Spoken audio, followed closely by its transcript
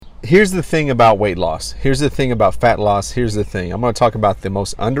Here's the thing about weight loss. Here's the thing about fat loss. Here's the thing. I'm going to talk about the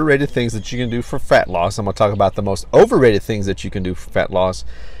most underrated things that you can do for fat loss. I'm going to talk about the most overrated things that you can do for fat loss.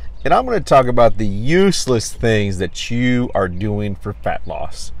 And I'm going to talk about the useless things that you are doing for fat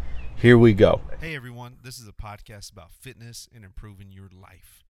loss. Here we go. Hey everyone, this is a podcast about fitness and improving your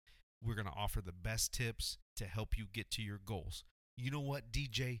life. We're going to offer the best tips to help you get to your goals. You know what,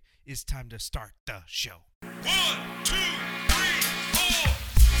 DJ? It's time to start the show. 1, 2, 3, 4.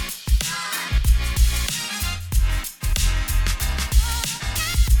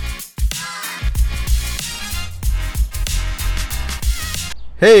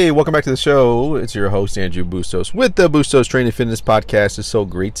 Hey, welcome back to the show. It's your host, Andrew Bustos, with the Bustos Training Fitness Podcast. It's so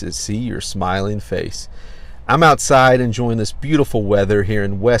great to see your smiling face. I'm outside enjoying this beautiful weather here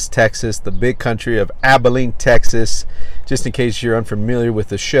in West Texas, the big country of Abilene, Texas. Just in case you're unfamiliar with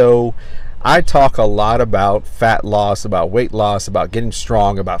the show, I talk a lot about fat loss, about weight loss, about getting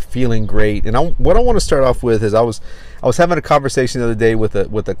strong, about feeling great. And what I want to start off with is I was having a conversation the other day with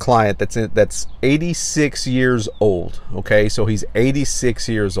a client that's 86 years old. Okay, so he's 86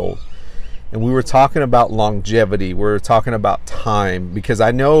 years old, and we were talking about longevity. We were talking about time, because I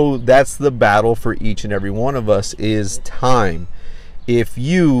know that's the battle for each and every one of us is time. If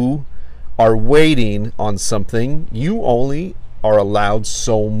you are waiting on something, you only are allowed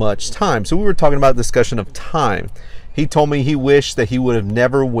so much time. So we were talking about discussion of time. He told me he wished that he would have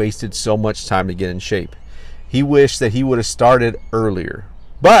never wasted so much time to get in shape. He wished that he would have started earlier.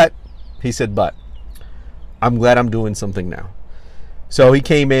 But he said, but I'm glad I'm doing something now. So he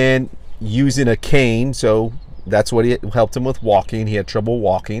came in using a cane. So that's what helped him with walking. He had trouble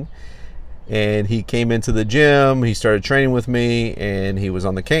walking. And he came into the gym. He started training with me, and he was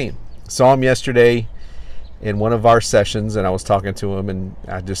on the cane. Saw him yesterday in one of our sessions, and I was talking to him, and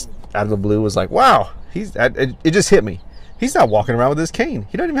I just out of the blue was like, wow, it just hit me. He's not walking around with his cane.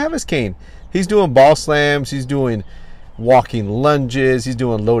 He doesn't even have his cane. He's doing ball slams, he's doing walking lunges, he's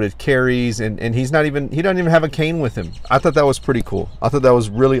doing loaded carries, and he doesn't even have a cane with him. I thought that was pretty cool. I thought that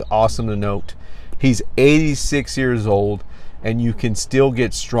was really awesome to note. He's 86 years old, and you can still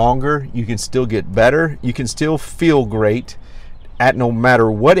get stronger, you can still get better, you can still feel great. At no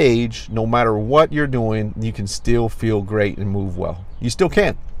matter what age, no matter what you're doing, you can still feel great and move well. You still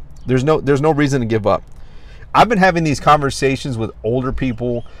can. There's no reason to give up. I've been having these conversations with older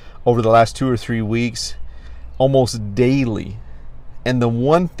people over the last 2 or 3 weeks, almost daily. And the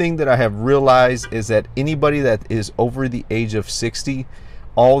one thing that I have realized is that anybody that is over the age of 60,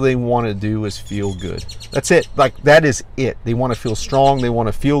 all they want to do is feel good. That's it. Like, that is it. They want to feel strong. They want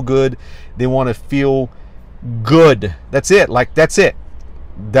to feel good. They want to feel good. That's it. Like, that's it.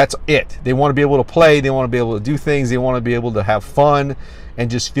 That's it. They want to be able to play. They want to be able to do things. They want to be able to have fun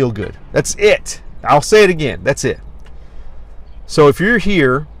and just feel good. That's it. I'll say it again. That's it. So if you're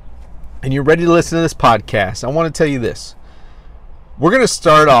here and you're ready to listen to this podcast, I want to tell you this. We're going to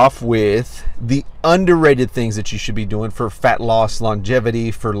start off with the underrated things that you should be doing for fat loss, longevity,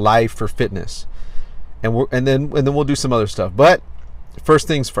 for life, for fitness. And then we'll do some other stuff. But first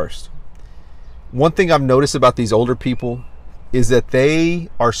things first. One thing I've noticed about these older people is that they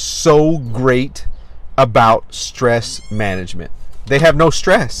are so great about stress management. They have no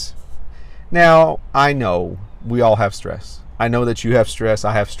stress. Now, I know we all have stress. I know that you have stress.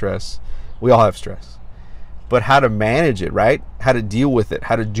 I have stress. We all have stress. But how to manage it, right? How to deal with it,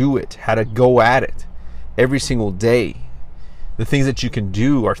 how to do it, how to go at it every single day. The things that you can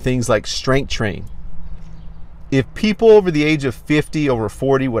do are things like strength train. If people over the age of 50, over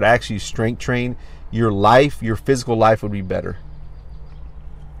 40 would actually strength train, your physical life would be better.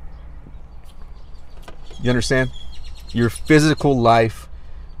 You understand? Your physical life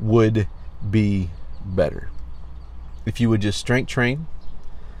would be better if you would just strength train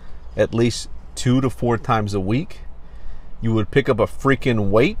at least 2 to 4 times a week. You would pick up a freaking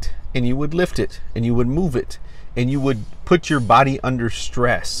weight and you would lift it and you would move it and you would put your body under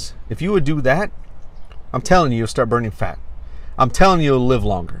stress. If you would do that, I'm telling you, you'll start burning fat. I'm telling you, you'll live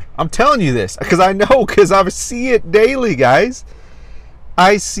longer. I'm telling you this because I know, because I see it daily, guys.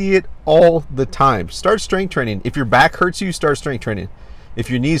 I see it all the time. Start strength training. If your back hurts you, start strength training. If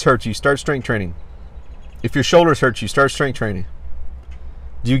your knees hurt you, start strength training. If your shoulders hurt you, start strength training.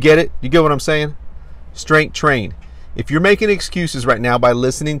 Do you get it? You get what I'm saying? Strength train. If you're making excuses right now by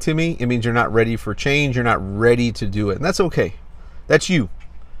listening to me, it means you're not ready for change. You're not ready to do it. And that's okay. That's you.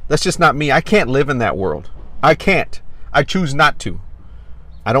 That's just not me. I can't live in that world. I can't. I choose not to.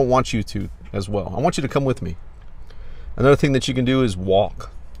 I don't want you to as well. I want you to come with me. Another thing that you can do is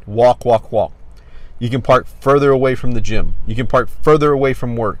walk. Walk, walk, walk. You can park further away from the gym. You can park further away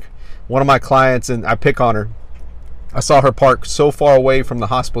from work. One of my clients, and I pick on her, I saw her park so far away from the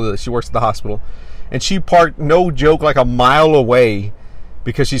hospital that she works at the hospital. And she parked, no joke, like a mile away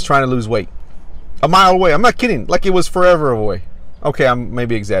because she's trying to lose weight. A mile away. I'm not kidding. Like it was forever away. Okay, I'm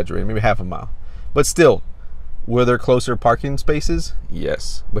maybe exaggerating. Maybe half a mile. But still, were there closer parking spaces?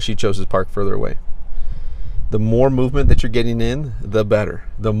 Yes. But she chose to park further away. The more movement that you're getting in, the better.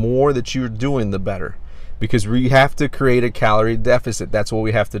 The more that you're doing, the better. Because we have to create a calorie deficit. That's what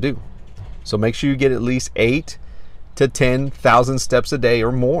we have to do. So make sure you get at least 8 to 10,000 steps a day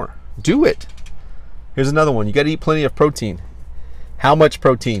or more. Do it. Here's another one. You got to eat plenty of protein. How much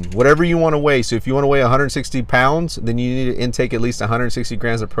protein? Whatever you want to weigh. So if you want to weigh 160 pounds, then you need to intake at least 160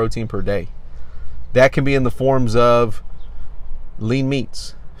 grams of protein per day. That can be in the forms of lean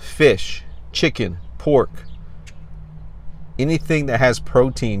meats, fish, chicken, pork, anything that has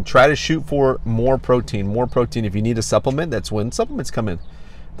protein. Try to shoot for more protein. More protein. If you need a supplement, that's when supplements come in.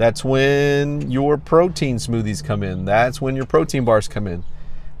 That's when your protein smoothies come in. That's when your protein bars come in.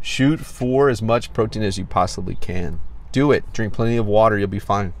 Shoot for as much protein as you possibly can. Do it. Drink plenty of water. You'll be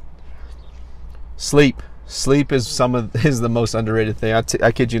fine. Sleep. Sleep is the most underrated thing.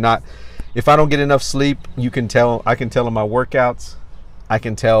 I kid you not. If I don't get enough sleep, you can tell. I can tell in my workouts. I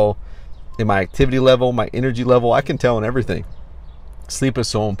can tell in my activity level, my energy level. I can tell in everything. Sleep is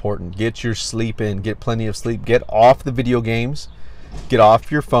so important. Get your sleep in. Get plenty of sleep. Get off the video games. Get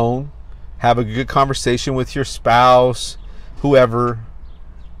off your phone. Have a good conversation with your spouse, whoever,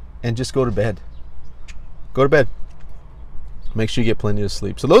 and just go to bed. Go to bed. Make sure you get plenty of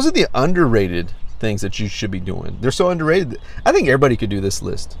sleep. So those are the underrated things that you should be doing. They're so underrated. I think everybody could do this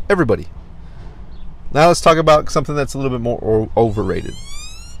list. Everybody. Now let's talk about something that's a little bit more overrated.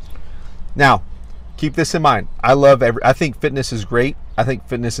 Now, keep this in mind. I think fitness is great. I think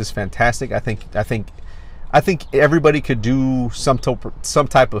fitness is fantastic. I think everybody could do some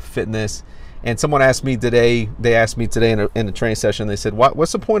type of fitness. And someone asked me today. They asked me today in a training session. They said,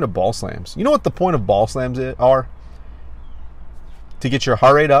 "What's the point of ball slams?" You know what the point of ball slams are? To get your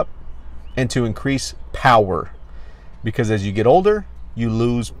heart rate up and to increase power. Because as you get older, you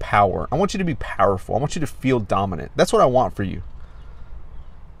lose power. I want you to be powerful. I want you to feel dominant. That's what I want for you.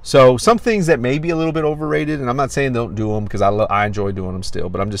 So some things that may be a little bit overrated, and I'm not saying don't do them because I enjoy doing them still,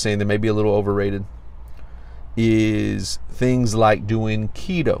 but I'm just saying they may be a little overrated, is things like doing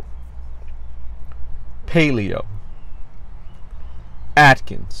keto, paleo,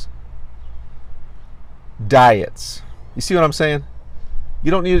 Atkins, diets. You see what I'm saying? You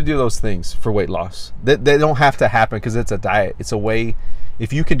don't need to do those things for weight loss. They don't have to happen because it's a diet. It's a way.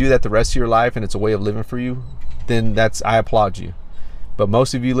 If you can do that the rest of your life and it's a way of living for you, then I applaud you. But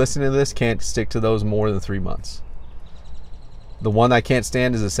most of you listening to this can't stick to those more than 3 months. The one I can't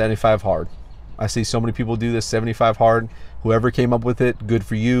stand is a 75 hard. I see so many people do this 75 hard. Whoever came up with it, good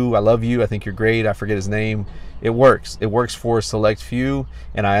for you. I love you. I think you're great. I forget his name. It works. It works for a select few,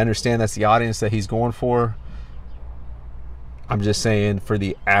 and I understand that's the audience that he's going for. I'm just saying, for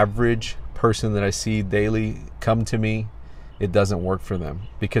the average person that I see daily come to me, it doesn't work for them.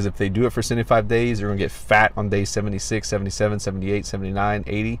 Because if they do it for 75 days, they're going to get fat on day 76, 77, 78, 79,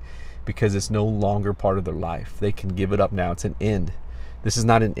 80, because it's no longer part of their life. They can give it up now. It's an end. This is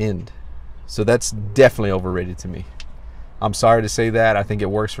not an end. So that's definitely overrated to me. I'm sorry to say that. I think it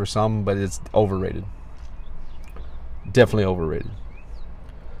works for some, but it's overrated. Definitely overrated.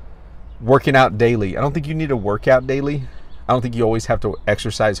 Working out daily. I don't think you need to work out daily. I don't think you always have to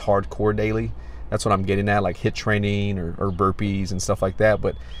exercise hardcore daily. That's what I'm getting at, like HIIT training or burpees and stuff like that.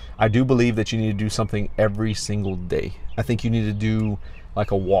 But I do believe that you need to do something every single day. I think you need to do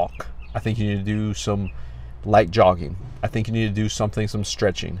like a walk. I think you need to do some light jogging. I think you need to do some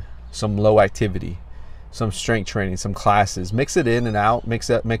stretching, some low activity, some strength training, some classes. Mix it in and out, mix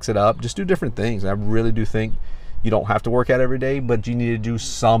it up. Just do different things. I really do think you don't have to work out every day, but you need to do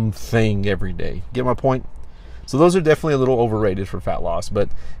something every day. Get my point? So those are definitely a little overrated for fat loss, but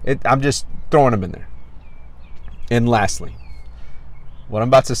I'm just throwing them in there. And lastly, what I'm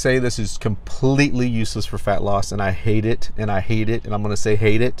about to say, this is completely useless for fat loss, and I hate it, and I'm going to say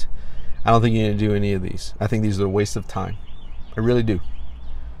hate it. I don't think you need to do any of these. I think these are a waste of time. I really do.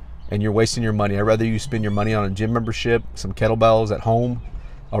 And you're wasting your money. I'd rather you spend your money on a gym membership, some kettlebells at home,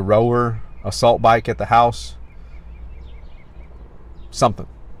 a rower, a salt bike at the house, something.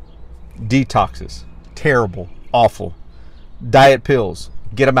 Detoxes. Terrible. Awful. Diet pills.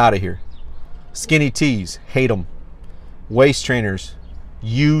 Get them out of here. Skinny teas. Hate them. Waist trainers.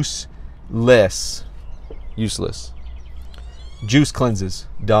 Useless. Useless. Juice cleanses.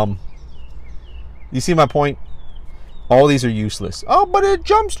 Dumb. You see my point? All these are useless. Oh, but it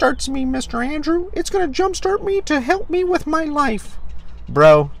jumpstarts me, Mr. Andrew. It's going to jumpstart me to help me with my life.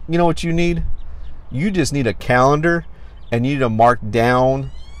 Bro, you know what you need? You just need a calendar and you need to mark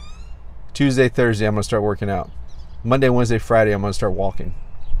down Tuesday, Thursday, I'm going to start working out. Monday, Wednesday, Friday, I'm going to start walking.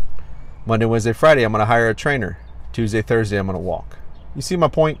 Monday, Wednesday, Friday, I'm going to hire a trainer. Tuesday, Thursday, I'm going to walk. You see my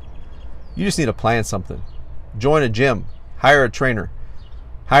point? You just need to plan something. Join a gym. Hire a trainer.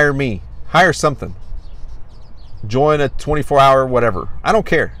 Hire me. Hire something. Join a 24-hour whatever. I don't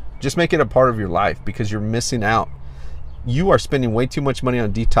care. Just make it a part of your life because you're missing out. You are spending way too much money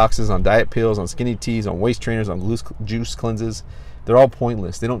on detoxes, on diet pills, on skinny teas, on waist trainers, on juice cleanses. They're all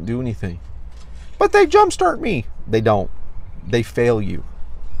pointless. They don't do anything. But they jumpstart me. They don't. They fail you.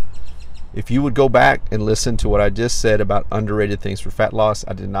 If you would go back and listen to what I just said about underrated things for fat loss,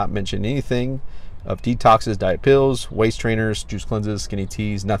 I did not mention anything of detoxes, diet pills, waist trainers, juice cleanses, skinny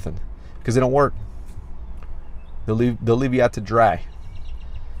teas, nothing. Because they don't work. They'll leave you out to dry.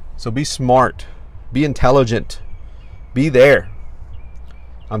 So be smart. Be intelligent. Be there.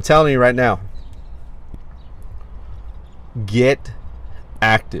 I'm telling you right now. Get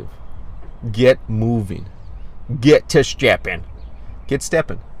active. Get moving. Get to stepping. Get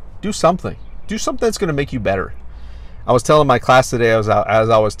stepping. Do something. Do something that's going to make you better. I was telling my class today, as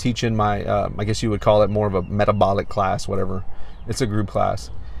I was teaching my, I guess you would call it more of a metabolic class, whatever. It's a group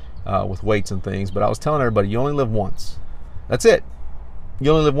class with weights and things. But I was telling everybody, you only live once. That's it.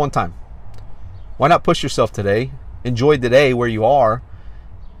 You only live one time. Why not push yourself today? Enjoy the day where you are.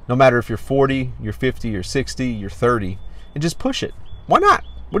 No matter if you're 40, you're 50, you're 60, you're 30. And just push it. Why not?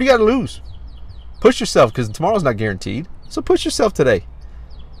 What do you got to lose? Push yourself because tomorrow's not guaranteed. So push yourself today.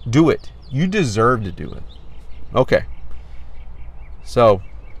 Do it. You deserve to do it. Okay. So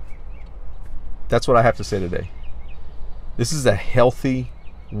that's what I have to say today. This is a healthy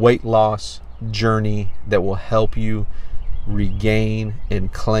weight loss journey that will help you regain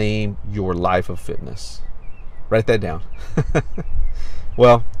and claim your life of fitness. Write that down.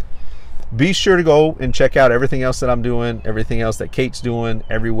 Well, be sure to go and check out everything else that I'm doing, everything else that Kate's doing,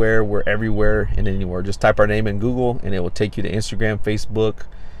 everywhere. We're everywhere and anywhere. Just type our name in Google and it will take you to Instagram, Facebook,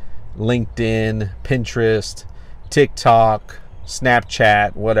 LinkedIn, Pinterest, TikTok,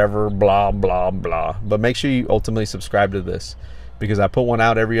 Snapchat, whatever, blah, blah, blah. But make sure you ultimately subscribe to this because I put one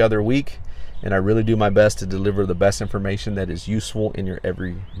out every other week and I really do my best to deliver the best information that is useful in your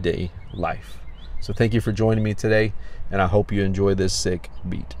everyday life. So thank you for joining me today and I hope you enjoy this sick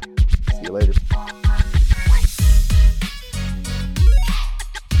beat. See you later.